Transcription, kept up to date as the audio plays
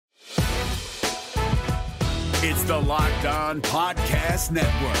It's the Locked On Podcast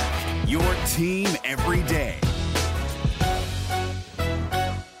Network, your team every day.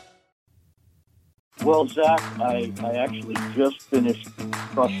 Well, Zach, I actually just finished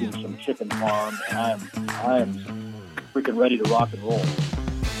crushing some chicken farm, and I am freaking ready to rock and roll.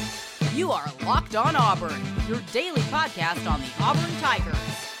 You are Locked On Auburn, your daily podcast on the Auburn Tigers.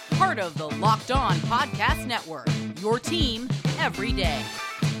 Part of the Locked On Podcast Network, your team every day.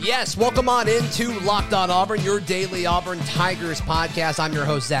 Yes, welcome on into Locked On Auburn, your daily Auburn Tigers podcast. I'm your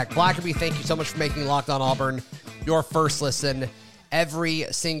host, Zach Blackerby. Thank you so much for making Locked On Auburn your first listen every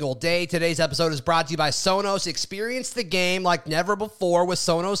single day. Today's episode is brought to you by Sonos. Experience the game like never before with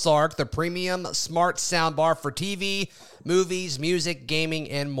Sonos Arc, the premium smart soundbar for TV, movies, music, gaming,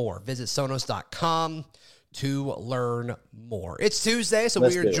 and more. Visit Sonos.com to learn more. It's Tuesday, so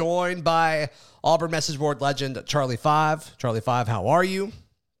we are joined by Auburn message board legend Charlie Five. Charlie Five, how are you?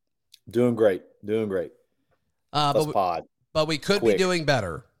 Doing great. But we could be doing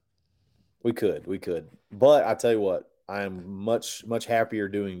better. We could. But I tell you what, I am much happier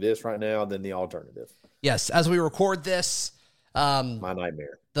doing this right now than the alternative. Yes, as we record this, my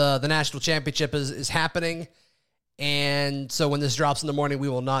nightmare. The national championship is happening, and so when this drops in the morning, we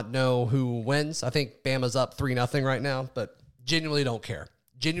will not know who wins. I think Bama's up 3-0 right now, but genuinely don't care.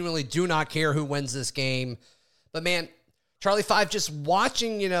 Genuinely do not care who wins this game. But man, Charlie Five, just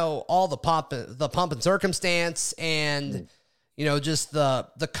watching, all the pump and circumstance and, just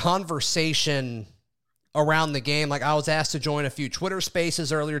the conversation around the game. Like, I was asked to join a few Twitter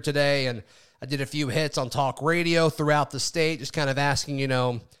spaces earlier today, and I did a few hits on talk radio throughout the state, just kind of asking,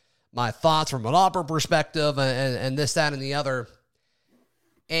 my thoughts from an Auburn perspective and this, that, and the other.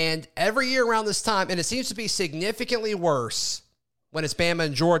 And every year around this time, and it seems to be significantly worse when it's Bama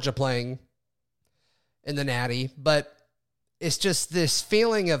and Georgia playing in the Natty, but it's just this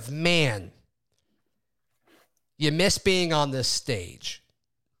feeling of, man, you miss being on this stage.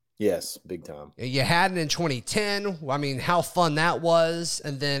 Yes, big time. You had it in 2010. I mean, how fun that was.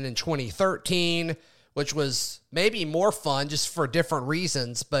 And then in 2013, which was maybe more fun just for different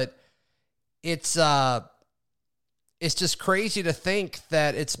reasons. But it's just crazy to think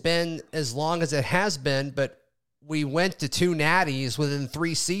that it's been as long as it has been, but we went to 2 natties within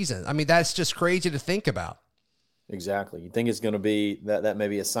 3 seasons. I mean, that's just crazy to think about. Exactly. You think it's going to be that may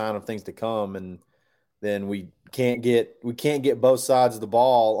be a sign of things to come, and then we can't get both sides of the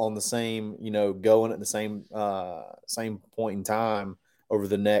ball on the same, going at the same point in time over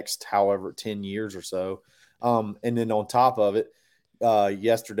the next however 10 years or so. And then on top of it,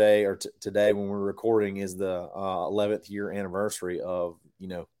 yesterday or today when we're recording is the 11th year anniversary of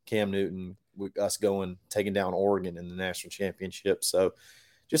Cam Newton, us taking down Oregon in the national championship. So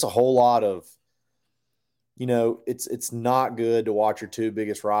just a whole lot of. It's not good to watch your 2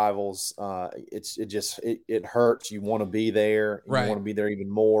 biggest rivals. It hurts. You want to be there. Right. You want to be there even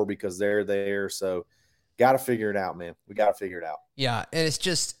more because they're there. So got to figure it out, man. We got to figure it out. Yeah, and it's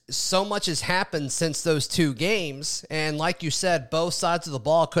just so much has happened since those 2 games. And like you said, both sides of the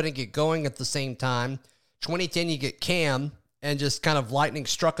ball couldn't get going at the same time. 2010, you get Cam, and just kind of lightning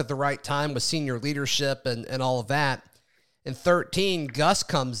struck at the right time with senior leadership and all of that. In 13, Gus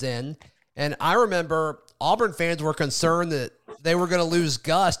comes in, and I remember Auburn fans were concerned that they were going to lose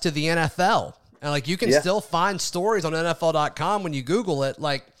Gus to the NFL. And you can still find stories on NFL.com when you Google it.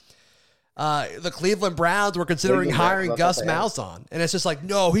 The Cleveland Browns were considering hiring Gus Malzahn. And it's just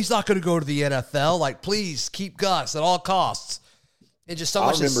no, he's not going to go to the NFL. Please keep Gus at all costs. And just so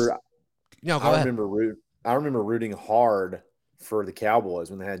much. I remember rooting hard for the Cowboys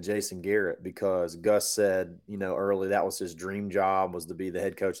when they had Jason Garrett, because Gus said, early that was his dream job, was to be the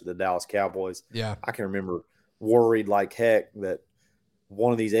head coach of the Dallas Cowboys. Yeah. I can remember worried like heck that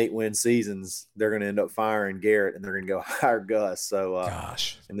one of these 8-win seasons, they're going to end up firing Garrett and they're going to go hire Gus. So,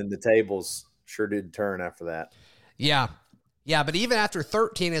 gosh. And then the tables sure did turn after that. Yeah. Yeah. But even after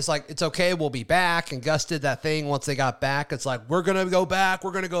 13, it's it's okay. We'll be back. And Gus did that thing once they got back. It's we're going to go back.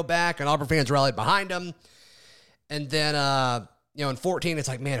 We're going to go back. And Auburn fans rallied behind him. And then, in 14, it's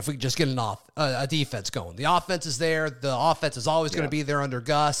man, if we could just get a defense going. The offense is there. The offense is always going to be there under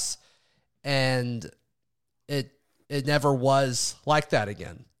Gus. And it never was like that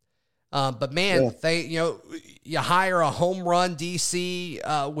again. But man, they, you hire a home run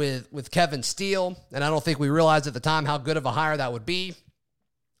DC with Kevin Steele. And I don't think we realized at the time how good of a hire that would be.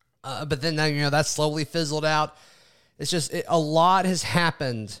 But then, that slowly fizzled out. It's just a lot has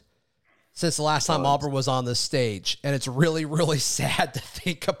happened since the last time Auburn was on this stage. And it's really, really sad to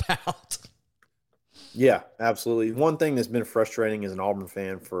think about. Yeah, absolutely. One thing that's been frustrating as an Auburn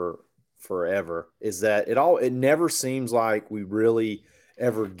fan for forever is that it never seems like we really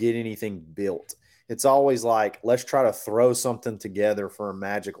ever get anything built. it's always like, let's try to throw something together for a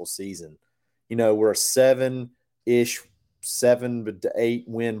magical season. We're a 7 to 8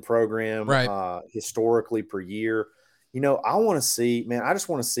 win program historically per year. I want to see, man, I just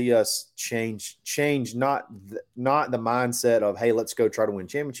want to see us change not the mindset of, hey, let's go try to win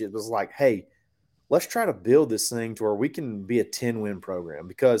championships. It's like, hey, let's try to build this thing to where we can be a 10-win program,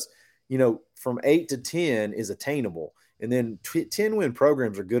 because, from 8 to 10 is attainable. And then 10-win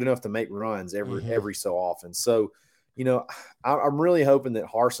programs are good enough to make runs every so often. So, I'm really hoping that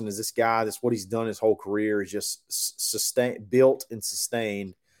Harsin is this guy. That's what he's done his whole career, is just built and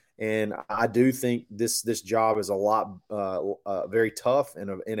sustained. And I do think this job is a lot very tough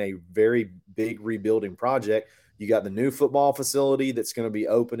and in a very big rebuilding project. You got the new football facility that's going to be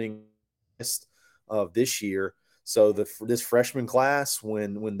opening of this year. So this freshman class,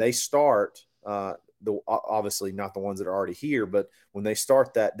 when they start, obviously not the ones that are already here, but when they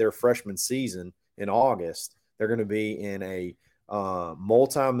start their freshman season in August, they're going to be in a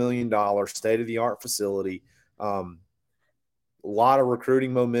multi-million-dollar state-of-the-art facility. A lot of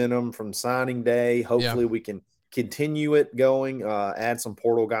recruiting momentum from signing day. Hopefully we can continue it going, add some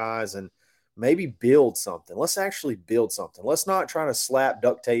portal guys, and maybe build something. Let's actually build something. Let's not try to slap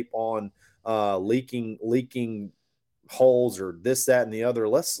duct tape on leaking holes or this, that, and the other.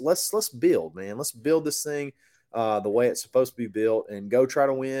 Let's build, man. Let's build this thing the way it's supposed to be built and go try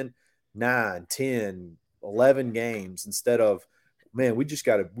to win 9, 10, 11 games instead of, man, we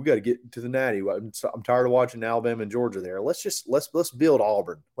got to get to the Natty. I'm tired of watching Alabama and Georgia there. Let's build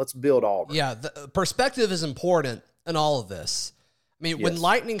Auburn. Let's build Auburn. Yeah, the perspective is important in all of this. I mean, when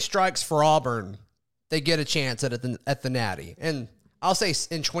lightning strikes for Auburn, they get a chance at the Natty. And I'll say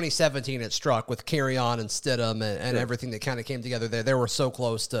in 2017 it struck with Carry-On and Stidham and everything that kind of came together there. They were so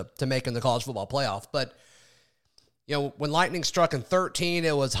close to making the college football playoff. But, when lightning struck in 2013,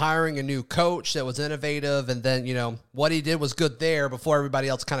 it was hiring a new coach that was innovative. And then, what he did was good there before everybody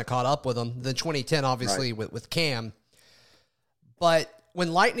else kind of caught up with him. Then 2010, obviously, with Cam. But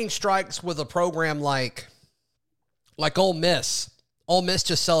when lightning strikes with a program like Ole Miss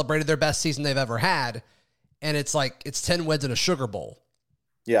just celebrated their best season they've ever had. And it's 10 wins in a Sugar Bowl.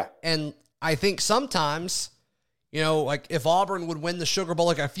 Yeah. And I think sometimes, if Auburn would win the Sugar Bowl,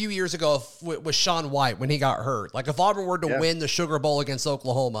 like a few years ago with Shaun White when he got hurt, like if Auburn were to win the Sugar Bowl against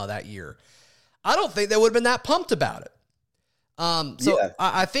Oklahoma that year, I don't think they would have been that pumped about it.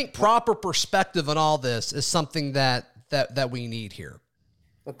 I think proper perspective on all this is something that we need here.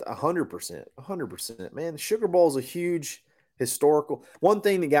 100%, man. The Sugar Bowl is a huge historical. One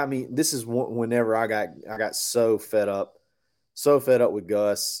thing that got me, this is whenever I got so fed up with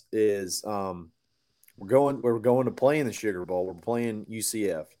Gus is we're going to play in the Sugar Bowl. We're playing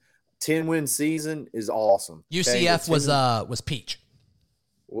UCF. 10-win season is awesome. UCF was Peach.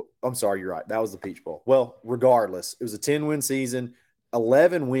 I'm sorry, you're right. That was the Peach Bowl. Well, regardless, it was a 10-win season.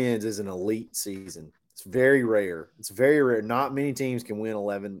 11 wins is an elite season. It's very rare. Not many teams can win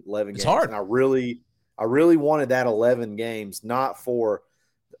 11 games. It's hard. And I really wanted that 11 games, not to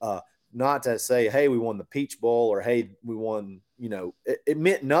say, hey, we won the Peach Bowl or, hey, we won, it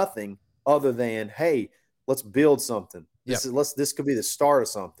meant nothing other than, hey, let's build something. This could be the start of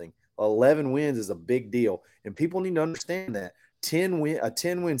something. 11 wins is a big deal. And people need to understand that. A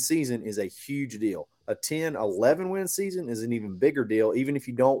 10-win season is a huge deal. A 11-win season is an even bigger deal, even if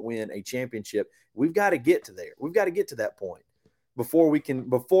you don't win a championship. We've got to get to there. We've got to get to that point before we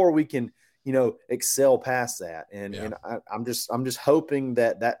can excel past that. And I'm just hoping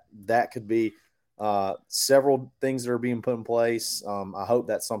that could be several things that are being put in place. I hope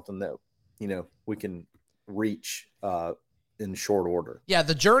that's something that, we can reach in short order. Yeah.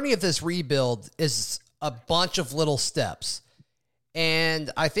 The journey of this rebuild is a bunch of little steps. And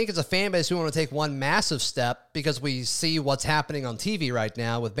I think as a fan base, we want to take one massive step because we see what's happening on TV right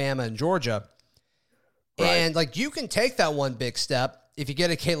now with Bama and Georgia. Right. And you can take that one big step if you get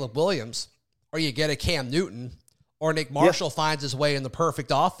a Caleb Williams or you get a Cam Newton or Nick Marshall finds his way in the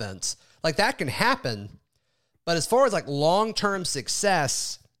perfect offense. That can happen. But as far as long-term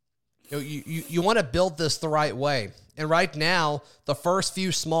success, you want to build this the right way. And right now, the first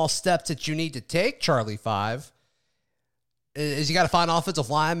few small steps that you need to take, Charlie 5, is you got to find offensive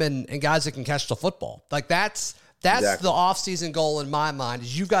linemen and guys that can catch the football. That's exactly the offseason goal in my mind,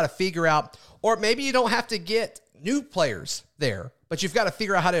 is you've got to figure out, or maybe you don't have to get new players there, but you've got to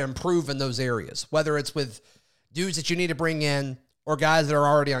figure out how to improve in those areas, whether it's with dudes that you need to bring in or guys that are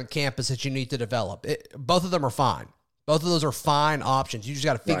already on campus that you need to develop. Both of them are fine. Both of those are fine options. You just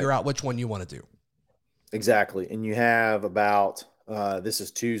got to figure out which one you want to do. Exactly. And you have about, this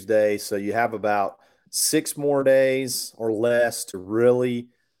is Tuesday, so you have about 6 more days or less to really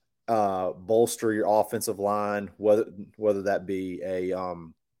bolster your offensive line, whether that be a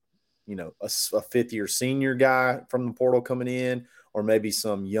fifth-year senior guy from the portal coming in, or maybe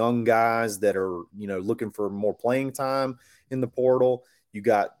some young guys that are, looking for more playing time in the portal. You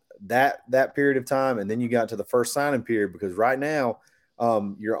got that period of time, and then you got to the first signing period, because right now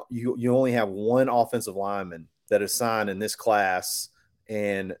you only have one offensive lineman that is signed in this class,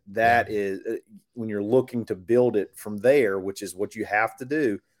 and that is when you're looking to build it from there, which is what you have to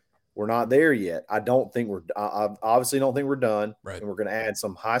do. We're not there yet. I obviously don't think we're done. Right. And we're going to add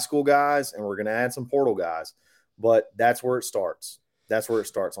some high school guys, and we're going to add some portal guys, but that's where it starts. That's where it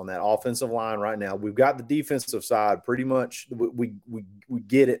starts on that offensive line right now. We've got the defensive side pretty much. We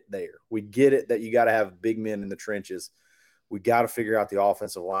get it there. We get it that you got to have big men in the trenches. We got to figure out the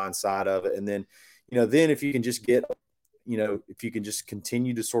offensive line side of it. And then, then if you can just if you can just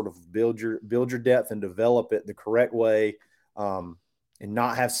continue to sort of build your depth and develop it the correct way, and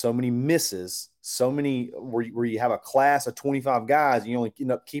not have so many misses, where you have a class of 25 guys, and you only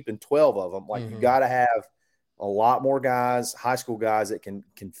end up keeping 12 of them. Like, you got to have a lot more guys, high school guys that can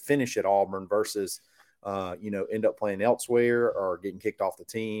finish at Auburn versus, end up playing elsewhere or getting kicked off the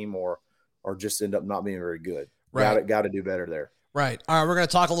team or just end up not being very good. Right. Got to do better there. Right. All right, we're going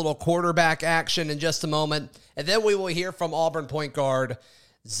to talk a little quarterback action in just a moment, and then we will hear from Auburn point guard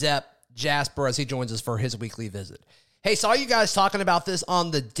Zepp Jasper as he joins us for his weekly visit. Hey, saw you guys talking about this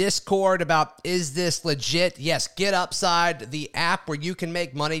on the Discord about, is this legit? Yes, Get Upside, the app where you can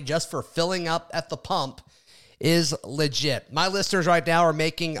make money just for filling up at the pump, is legit. My listeners right now are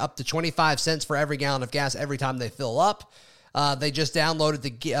making up to 25 cents for every gallon of gas every time they fill up. They just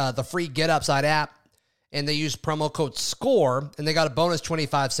downloaded the free Get Upside app, and they use promo code SCORE, and they got a bonus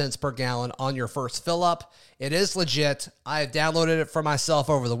 25 cents per gallon on your first fill up. It is legit. I have downloaded it for myself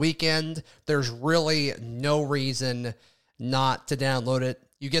over the weekend. There's really no reason not to download it.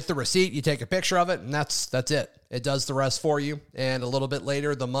 You get the receipt, you take a picture of it, and that's it. It does the rest for you. And a little bit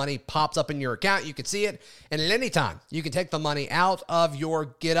later, the money pops up in your account. You can see it. And at any time, you can take the money out of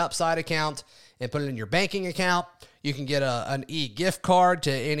your Get Upside account and put it in your banking account. You can get an e-gift card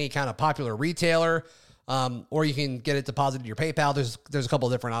to any kind of popular retailer, or you can get it deposited to your PayPal. There's a couple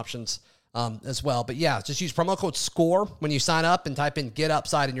of different options as well. But yeah, just use promo code SCORE when you sign up and type in Get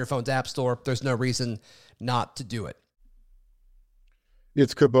Upside in your phone's app store. There's no reason not to do it.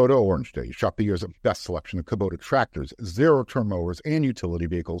 It's Kubota Orange Day. Shop the year's best selection of Kubota tractors, zero-turn mowers, and utility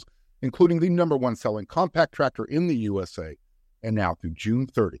vehicles, including the #1 selling compact tractor in the USA. And now through June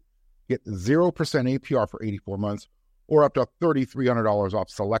 30, get 0% APR for 84 months or up to $3,300 off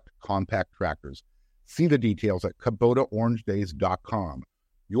select compact tractors. See the details at KubotaOrangeDays.com.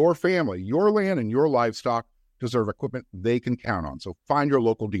 Your family, your land, and your livestock deserve equipment they can count on. So find your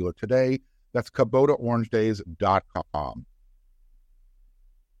local dealer today. That's KubotaOrangeDays.com.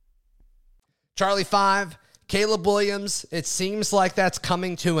 Charlie 5, Caleb Williams, it seems like that's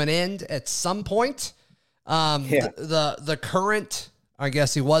coming to an end at some point. The current, I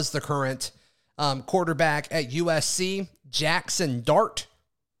guess he was the current quarterback at USC, Jackson Dart.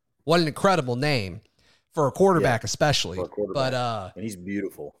 What an incredible name for a quarterback, especially. For a quarterback. But and he's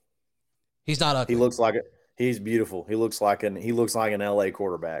beautiful. He's not ugly. He looks like it. He's beautiful. He looks like an LA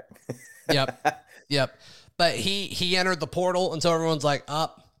quarterback. Yep. But he entered the portal, and so everyone's like,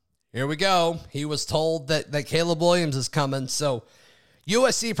 here we go. He was told that Caleb Williams is coming. So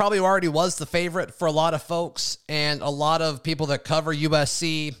USC probably already was the favorite for a lot of folks, and a lot of people that cover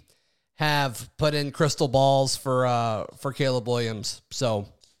USC have put in crystal balls for Caleb Williams. So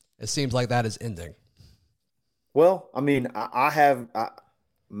it seems like that is ending. Well, I mean,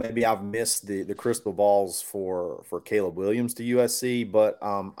 maybe I've missed the crystal balls for Caleb Williams to USC, but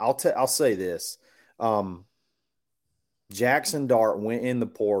I'll say this. Jackson Dart went in the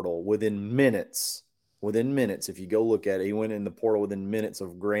portal within minutes. If you go look at it, he went in the portal within minutes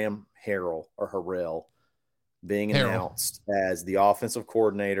of Graham Harrell being announced as the offensive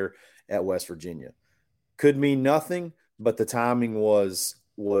coordinator at West Virginia. Could mean nothing, but the timing was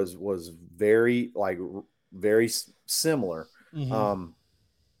very similar. Mm-hmm.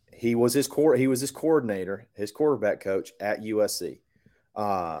 He was his coordinator, his quarterback coach at USC.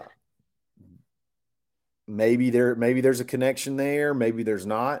 Maybe there's a connection there. Maybe there's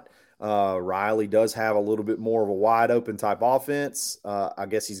not. Riley does have a little bit more of a wide open type offense. I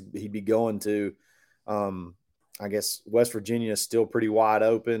guess he'd be going to. I guess West Virginia is still pretty wide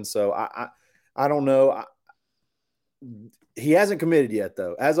open. So I don't know. He hasn't committed yet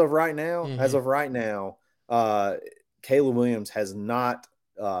though. As of right now, Caleb Williams has not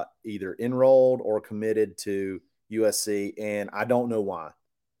either enrolled or committed to USC, and I don't know why.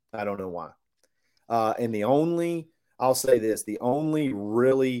 And I'll say this, the only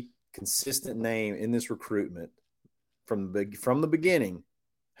really consistent name in this recruitment from the beginning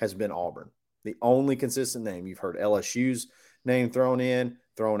has been Auburn. The only consistent name. You've heard LSU's name thrown in,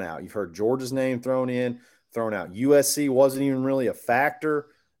 thrown out. You've heard Georgia's name thrown in, thrown out. USC wasn't even really a factor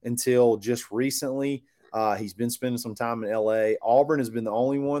until just recently. He's been spending some time in LA. Auburn has been the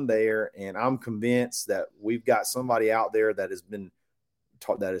only one there, and I'm convinced that we've got somebody out there that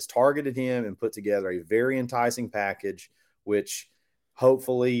has targeted him and put together a very enticing package, which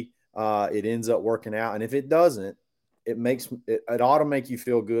hopefully it ends up working out. And if it doesn't, it ought to make you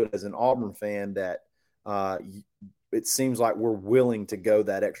feel good as an Auburn fan that it seems like we're willing to go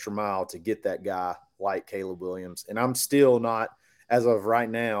that extra mile to get that guy like Caleb Williams. And I'm still not, as of right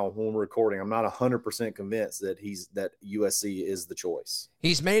now, when we're recording, I'm not 100% convinced that USC is the choice.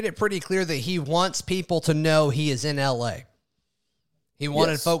 He's made it pretty clear that he wants people to know he is in LA. He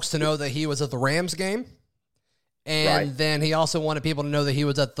wanted folks to know that he was at the Rams game. And then he also wanted people to know that he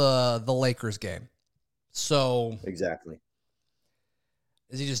was at the Lakers game. So exactly.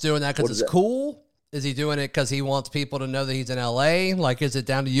 Is he just doing that because it's cool? Is he doing it because he wants people to know that he's in LA? Like, is it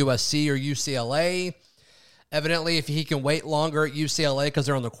down to USC or UCLA? Evidently, if he can wait longer at UCLA because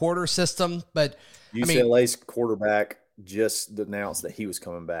they're on the quarter system. But UCLA's quarterback just announced that he was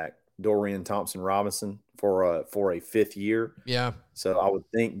coming back, Dorian Thompson-Robinson, for a fifth year. Yeah. So I would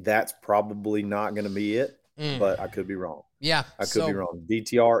think that's probably not going to be it, but I could be wrong. Yeah. I could be wrong.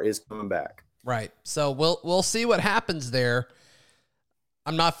 DTR is coming back. Right. So we'll see what happens there.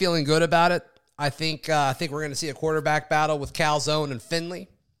 I'm not feeling good about it. I think we're going to see a quarterback battle with Calzone and Finley,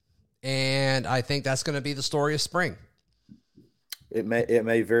 and I think that's going to be the story of spring. It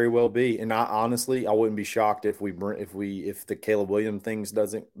may very well be, and I wouldn't be shocked if the Caleb Williams things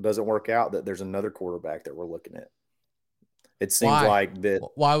doesn't work out, that there's another quarterback that we're looking at. It seems like that.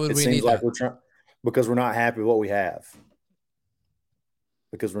 Why would we need that? We're trying, because we're not happy with what we have.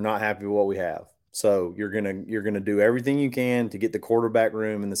 So you're gonna do everything you can to get the quarterback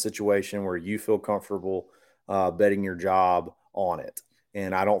room in the situation where you feel comfortable betting your job on it.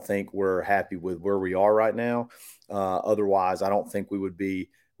 And I don't think we're happy with where we are right now. Otherwise, I don't think we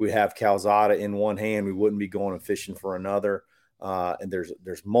have Calzada in one hand. We wouldn't be going and fishing for another. And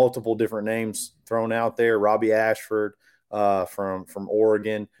there's multiple different names thrown out there. Robbie Ashford from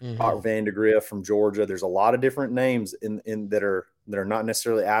Oregon, Mark Vandegrift from Georgia. There's a lot of different names in that are not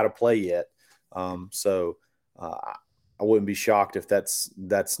necessarily out of play yet. So I wouldn't be shocked if that's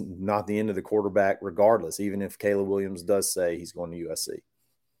not the end of the quarterback regardless, even if Caleb Williams does say he's going to USC.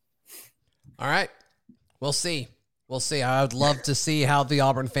 All right. We'll see. I would love to see how the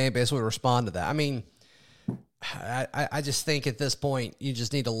Auburn fan base would respond to that. I mean, I just think at this point you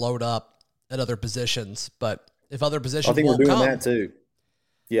just need to load up at other positions. But if other positions, I think we're doing that too.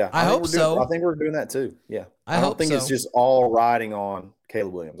 Yeah, I hope so. I think we're doing that too. Yeah, I don't think it's just all riding on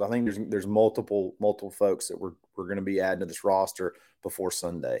Caleb Williams. I think there's multiple folks that we're going to be adding to this roster before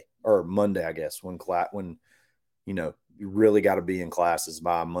Sunday or Monday, I guess, when you really got to be in classes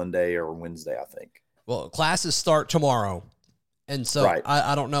by Monday or Wednesday, I think. Well, classes start tomorrow, and so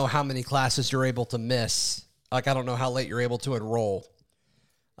I don't know how many classes you're able to miss. Like, I don't know how late you're able to enroll.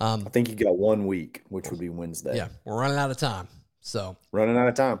 I think you got 1 week, which would be Wednesday. Yeah, we're running out of time. So running out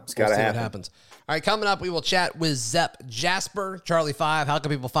of time. It's got to happen. What happens. All right, coming up, we will chat with Zepp Jasper, Charlie 5. How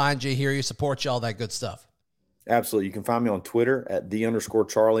can people find you, hear you, support you, all that good stuff? Absolutely. You can find me on Twitter at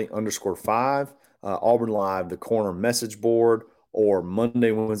 @the_Charlie_5, Auburn Live, the corner message board, or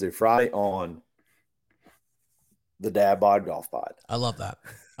Monday, Wednesday, Friday on the Dad Bod Golf Pod. I love that.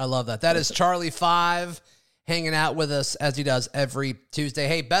 That is Charlie 5 hanging out with us as he does every Tuesday.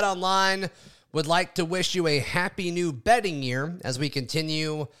 Hey, Bet Online would like to wish you a happy new betting year as we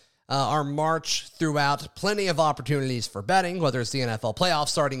continue our march throughout. Plenty of opportunities for betting, whether it's the NFL playoffs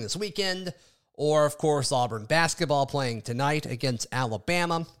starting this weekend or, of course, Auburn basketball playing tonight against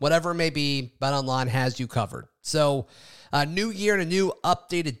Alabama. Whatever it may be, BetOnline has you covered. So, a new year and a new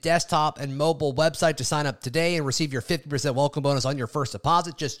updated desktop and mobile website to sign up today and receive your 50% welcome bonus on your first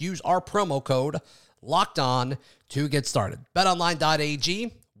deposit. Just use our promo code LOCKEDON to get started.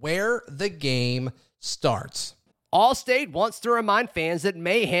 BetOnline.ag, where the game starts. Allstate wants to remind fans that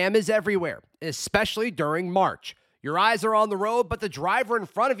mayhem is everywhere, especially during March. Your eyes are on the road, but the driver in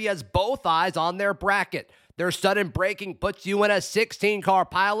front of you has both eyes on their bracket. Their sudden braking puts you in a 16-car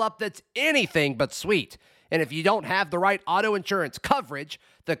pileup that's anything but sweet. And if you don't have the right auto insurance coverage,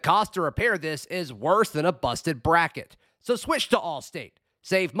 the cost to repair this is worse than a busted bracket. So switch to Allstate,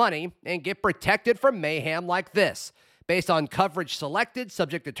 save money, and get protected from mayhem like this. Based on coverage selected,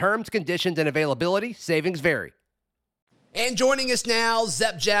 subject to terms, conditions, and availability, savings vary. And joining us now,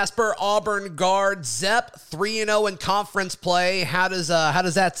 Zep Jasper, Auburn guard. Zep, 3-0 in conference play. How does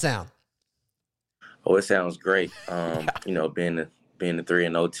that sound? Oh, it sounds great. You know, being the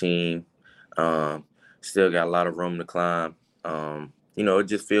 3-0 team, still got a lot of room to climb. You know, it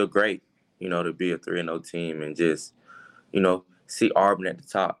just feels great, you know, to be a 3-0 team and just, you know, see Auburn at the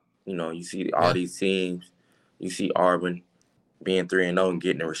top. You know, you see all these teams, you see Auburn being 3-0 and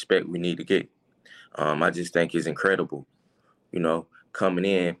getting the respect we need to get. I just think it's incredible. You know, coming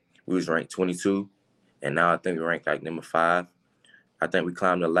in, we was ranked 22, and now I think we're ranked like number 5. I think we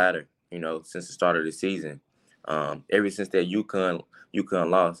climbed the ladder, you know, since the start of the season. Ever since that UConn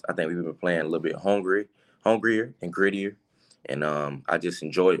loss, I think we've been playing a little bit hungrier and grittier, and I just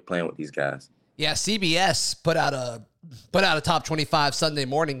enjoyed playing with these guys. Yeah, CBS put out a top 25 Sunday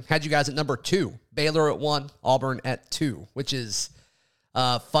morning. Had you guys at number 2, Baylor at 1, Auburn at 2, which is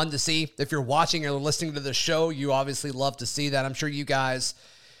fun to see. If you're watching or listening to the show, you obviously love to see that. I'm sure you guys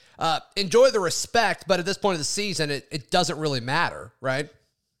enjoy the respect, but at this point of the season, it doesn't really matter, right?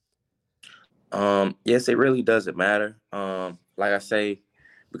 Yes, it really doesn't matter. Like I say,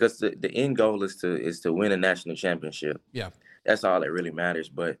 because the end goal is to win a national championship. Yeah, that's all that really matters.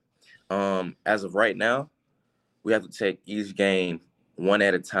 But as of right now, we have to take each game one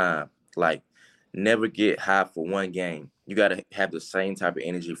at a time. Like, never get high for one game. You got to have the same type of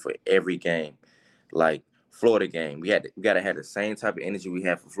energy for every game. Like Florida game, we got to have the same type of energy we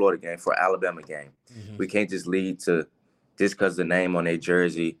had for Florida game, for Alabama game. Mm-hmm. We can't just lead to just because the name on their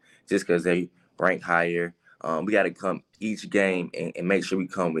jersey, just because they rank higher. We got to come each game and make sure we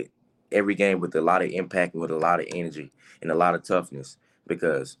come with every game with a lot of impact and with a lot of energy and a lot of toughness,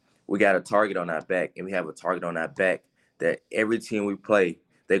 because we got a target on our back, and we have a target on our back that every team we play,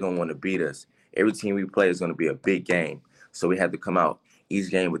 they're going to want to beat us. Every team we play is going to be a big game. So we have to come out each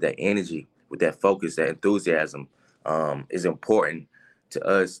game with that energy, with that focus, that enthusiasm. Is important to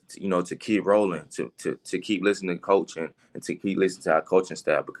us, you know, to keep rolling, to keep listening to coaching and to keep listening to our coaching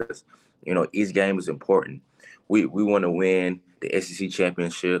staff, because, you know, each game is important. We want to win the SEC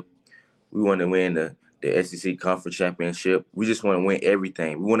championship. We want to win the SEC conference championship. We just want to win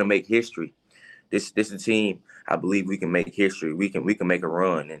everything. We want to make history. This is a team, I believe we can make history. We can make a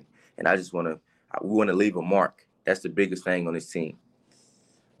run, and I just we want to leave a mark. That's the biggest thing on this team.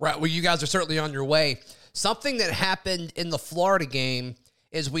 Right. Well, you guys are certainly on your way. Something that happened in the Florida game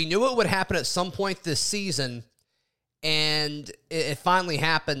is we knew it would happen at some point this season, and it finally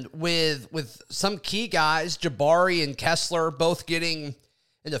happened with some key guys, Jabari and Kessler, both getting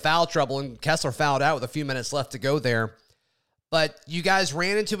into foul trouble, and Kessler fouled out with a few minutes left to go there. But you guys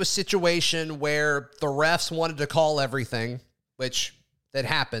ran into a situation where the refs wanted to call everything, which that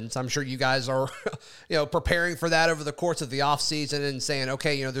happens. I'm sure you guys are, you know, preparing for that over the course of the offseason and saying,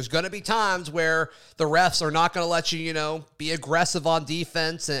 okay, you know, there's going to be times where the refs are not going to let you, you know, be aggressive on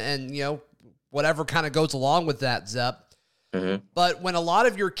defense and you know, whatever kind of goes along with that, Zep. Mm-hmm. But when a lot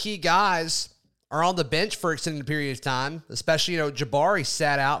of your key guys are on the bench for extended periods of time, especially, you know, Jabari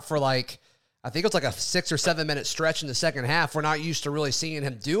sat out for like, I think it was like a 6 or 7 minute stretch in the second half. We're not used to really seeing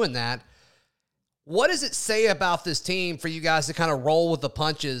him doing that. What does it say about this team for you guys to kind of roll with the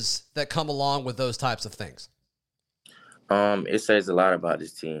punches that come along with those types of things? It says a lot about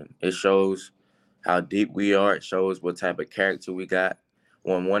this team. It shows how deep we are. It shows what type of character we got.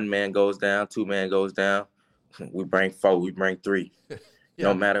 When one man goes down, 2 man goes down, we bring 4, we bring 3. Yeah.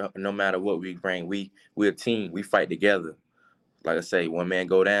 No matter what we bring, we're a team. We fight together. Like I say, one man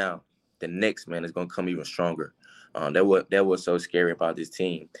go down, the next man is gonna come even stronger. That was so scary about this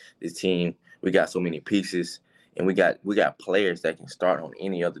team. This team, we got so many pieces, and we got players that can start on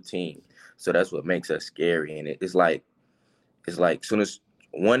any other team. So that's what makes us scary. And it's like as soon as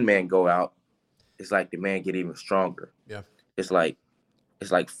one man go out, it's like the man get even stronger. Yeah. It's like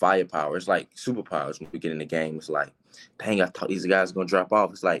firepower. It's like superpowers when we get in the game. It's like, dang, I thought these guys were gonna drop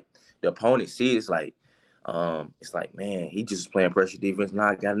off. It's like the opponent sees like, man, he just playing pressure defense. Now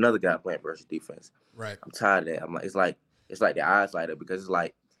I got another guy playing pressure defense. Right. I'm tired of that. I'm like, it's like the eyes light up, because it's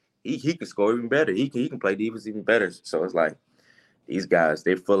like he can score even better. He can play defense even better. So it's like these guys,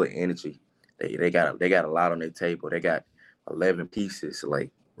 they're full of energy. They got a lot on their table. They got 11 pieces.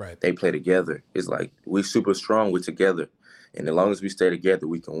 Like, right. They play together. It's like we're super strong. We're together. And as long as we stay together,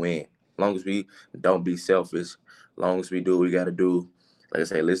 we can win. As long as we don't be selfish, as long as we do what we got to do, like I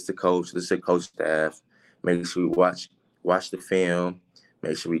say, listen to coach staff, make sure we watch the film,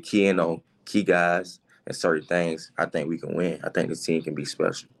 make sure we key in on key guys and certain things, I think we can win. I think this team can be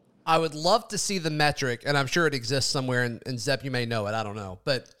special. I would love to see the metric, and I'm sure it exists somewhere, and Zep, you may know it, I don't know,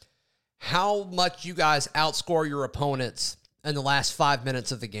 but how much you guys outscore your opponents in the last 5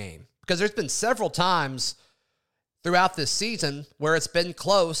 minutes of the game. Because there's been several times throughout this season where it's been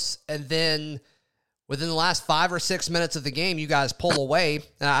close, and then within the last 5 or 6 minutes of the game, you guys pull away.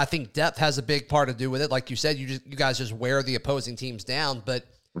 And I think depth has a big part to do with it. Like you said, you guys just wear the opposing teams down. But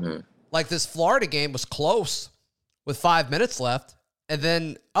like this Florida game was close with 5 minutes left, and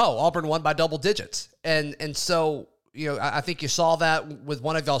then Auburn won by double digits. And so, I think you saw that with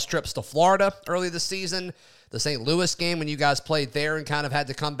one of y'all's trips to Florida early this season, the St. Louis game when you guys played there and kind of had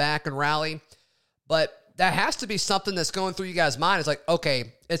to come back and rally. But that has to be something that's going through you guys' mind. It's like,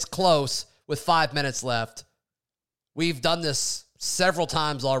 okay, it's close with 5 minutes left. We've done this several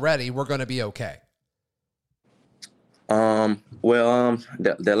times already. We're going to be okay. The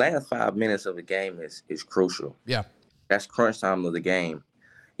last 5 minutes of the game is crucial. Yeah. That's crunch time of the game.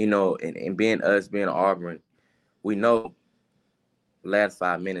 And being Auburn, we know last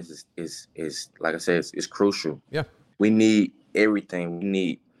 5 minutes is like I said, it's crucial. Yeah. We need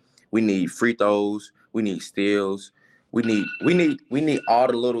everything. We need free throws. We need steals. We need all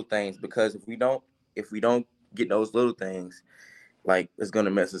the little things, because if we don't get those little things, like, it's gonna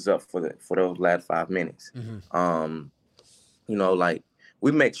mess us up for those last 5 minutes. Like,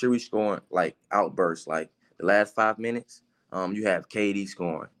 we make sure we scoring like outbursts, like the last 5 minutes. You have KD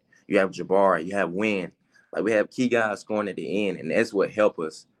scoring, you have Jabari, you have Wynn. Like, we have key guys scoring at the end, and that's what help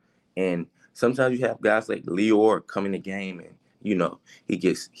us. And sometimes you have guys like Leor come in the game, and he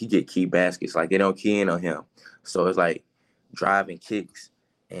get key baskets. Like, they don't key in on him, so it's like driving kicks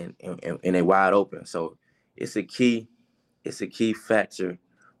and they wide open. So it's a key factor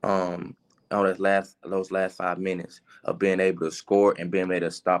on those last 5 minutes of being able to score and being able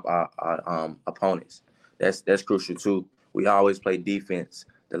to stop our opponents. That's crucial too. We always play defense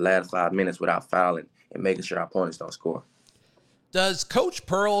the last 5 minutes without fouling and making sure our opponents don't score. Does Coach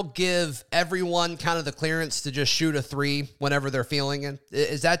Pearl give everyone kind of the clearance to just shoot a three whenever they're feeling it?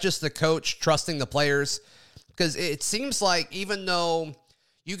 Is that just the coach trusting the players? Because it seems like even though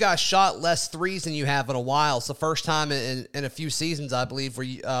you guys shot less threes than you have in a while, it's the first time in a few seasons, I believe, where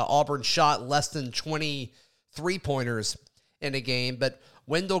Auburn shot less than 20 three-pointers in a game. But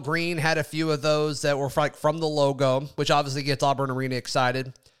Wendell Green had a few of those that were like from the logo, which obviously gets Auburn Arena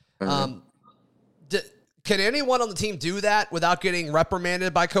excited. Can anyone on the team do that without getting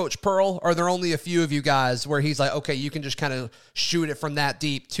reprimanded by Coach Pearl? Or are there only a few of you guys where he's like, okay, you can just kind of shoot it from that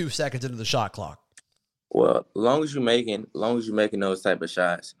deep 2 seconds into the shot clock? Well, as long as you're making those type of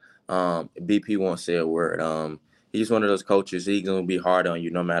shots, BP won't say a word. He's one of those coaches. He's gonna be hard on you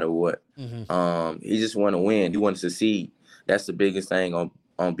no matter what. He just want to win. He wants to succeed. That's the biggest thing on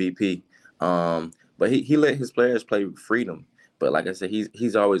BP. But he let his players play with freedom. But like I said,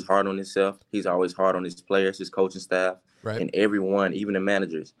 he's always hard on himself. He's always hard on his players, his coaching staff, and everyone, even the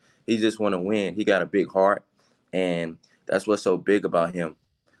managers. He just want to win. He got a big heart, and that's what's so big about him.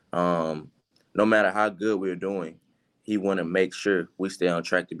 No matter how good we're doing, he want to make sure we stay on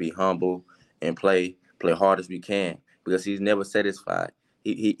track to be humble and play hard as we can, because he's never satisfied.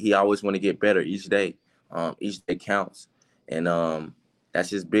 He always want to get better each day. Each day counts, and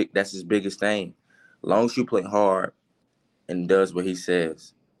that's his biggest thing. As long as you play hard and does what he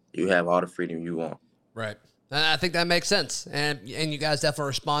says, you have all the freedom you want. Right. I think that makes sense. And you guys definitely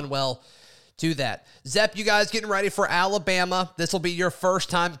respond well to that. Zep, you guys getting ready for Alabama. This will be your first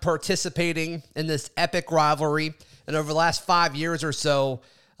time participating in this epic rivalry. And over the last 5 years or so,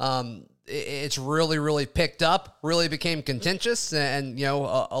 it's really, really picked up, really became contentious, and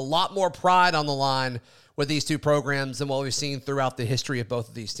a lot more pride on the line with these two programs than what we've seen throughout the history of both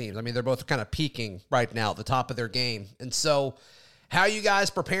of these teams. I mean, they're both kind of peaking right now at the top of their game. And so how are you guys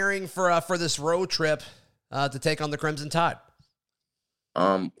preparing for this road trip to take on the Crimson Tide?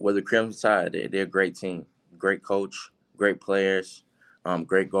 Well, the Crimson Tide, they're a great team, great coach, great players,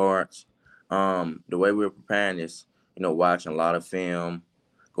 great guards. The way we're preparing is, watching a lot of film,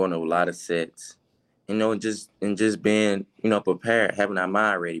 going to a lot of sets, and just being, prepared, having our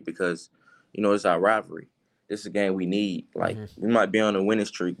mind ready, because, it's our rivalry. This is a game we need. Like, we might be on a winning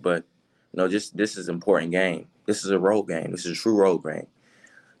streak, but, this is an important game. This is a road game. This is a true road game.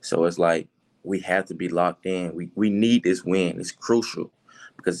 So it's like, we have to be locked in. We need this win. It's crucial,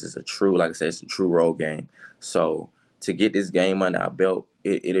 because it's a true, like I said, it's a true road game. So to get this game under our belt,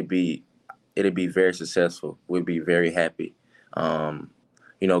 it'll be very successful. We'll be very happy. Going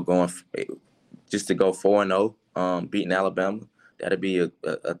just to go 4-0, beating Alabama, that'll be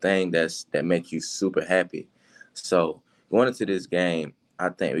a thing that makes you super happy. So going into this game, I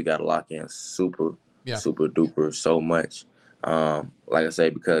think we got to lock in super duper so much. Like I say,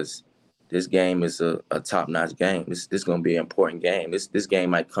 because this game is a top-notch game. This is going to be an important game. This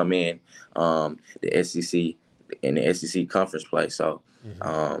game might come in the SEC conference play. So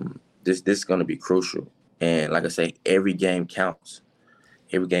this is going to be crucial. And like I say, every game counts.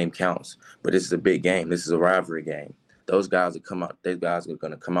 Every game counts. But this is a big game. This is a rivalry game. Those guys are going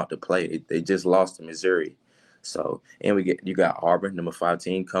to come out to play. They just lost to Missouri. So, and you got Auburn, number 5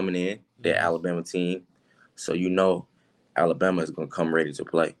 team, coming in, their Alabama team. So, Alabama is going to come ready to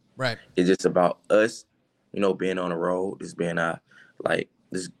play. Right. It's just about us, being on the road. This being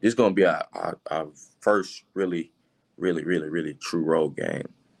this is going to be our first really, really, really, really true road game,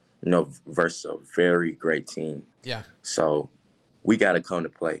 versus a very great team. Yeah. So we got to come to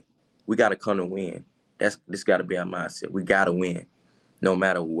play. We got to come to win. This got to be our mindset. We got to win, no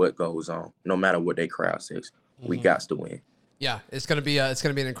matter what goes on, no matter what their crowd says. We got to win. Yeah, it's gonna be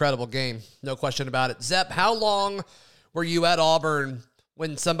an incredible game, no question about it. Zepp, how long were you at Auburn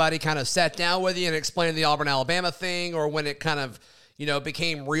when somebody kind of sat down with you and explained the Auburn-Alabama thing, or when it kind of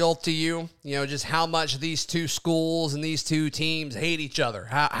became real to you? Just how much these two schools and these two teams hate each other.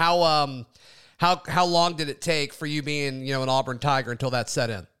 How long did it take for you being an Auburn Tiger until that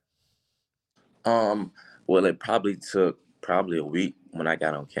set in? Well, it probably took a week when I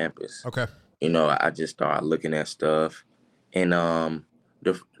got on campus. Okay. I just started looking at stuff. And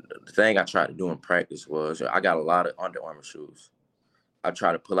the thing I tried to do in practice was I got a lot of Under Armour shoes. I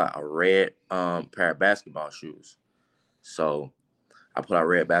tried to pull out a red pair of basketball shoes. So I pulled out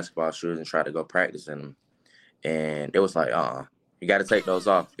red basketball shoes and tried to go practice in them. And it was like, you got to take those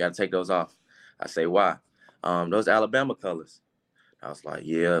off. You got to take those off. I say, why? Those Alabama colors. I was like,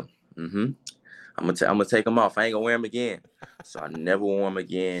 yeah, I'm gonna take them off. I ain't gonna wear them again. So I never wore them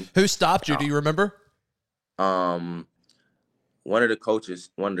again. Who stopped you? Do you remember? One of the coaches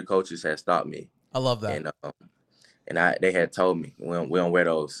had stopped me. I love that. And they had told me we don't wear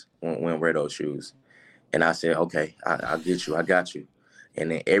those. We don't wear those shoes. And I said, okay, I'll get you. I got you.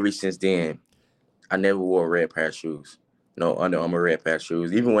 And then ever since then, I never wore a red pair of shoes. No Under Armour red pair of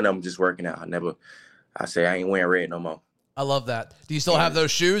shoes. Even when I'm just working out, I say I ain't wearing red no more. I love that. Do you still have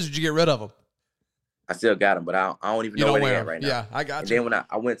those shoes, or did you get rid of them? I still got them, but I don't even know where they're at right now. Yeah, I got and you. Then when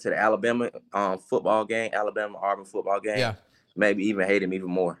I went to the Alabama football game, Alabama-Auburn football game, maybe even hate him even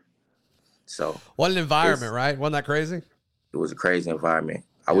more. So what an environment, right? Wasn't that crazy? It was a crazy environment.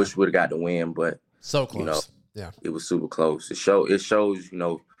 I wish we would have got the win, but so close. It was super close. It shows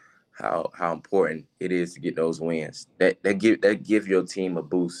how important it is to get those wins. That give your team a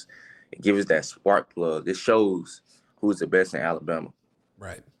boost. It gives that spark plug. It shows who's the best in Alabama.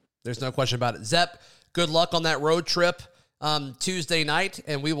 Right. There's no question about it. Zepp, good luck on that road trip Tuesday night,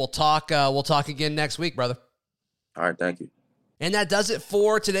 and we will talk. We'll talk again next week, brother. All right, thank you. And that does it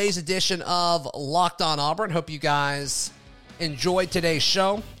for today's edition of Locked On Auburn. Hope you guys enjoyed today's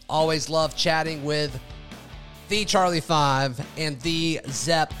show. Always love chatting with the Charlie 5 and the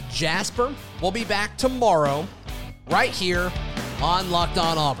Zepp Jasper. We'll be back tomorrow right here on Locked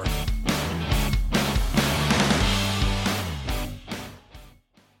On Auburn.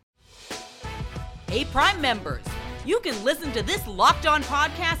 Hey, Prime members, you can listen to this Locked On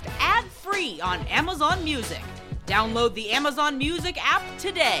podcast ad-free on Amazon Music. Download the Amazon Music app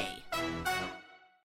today.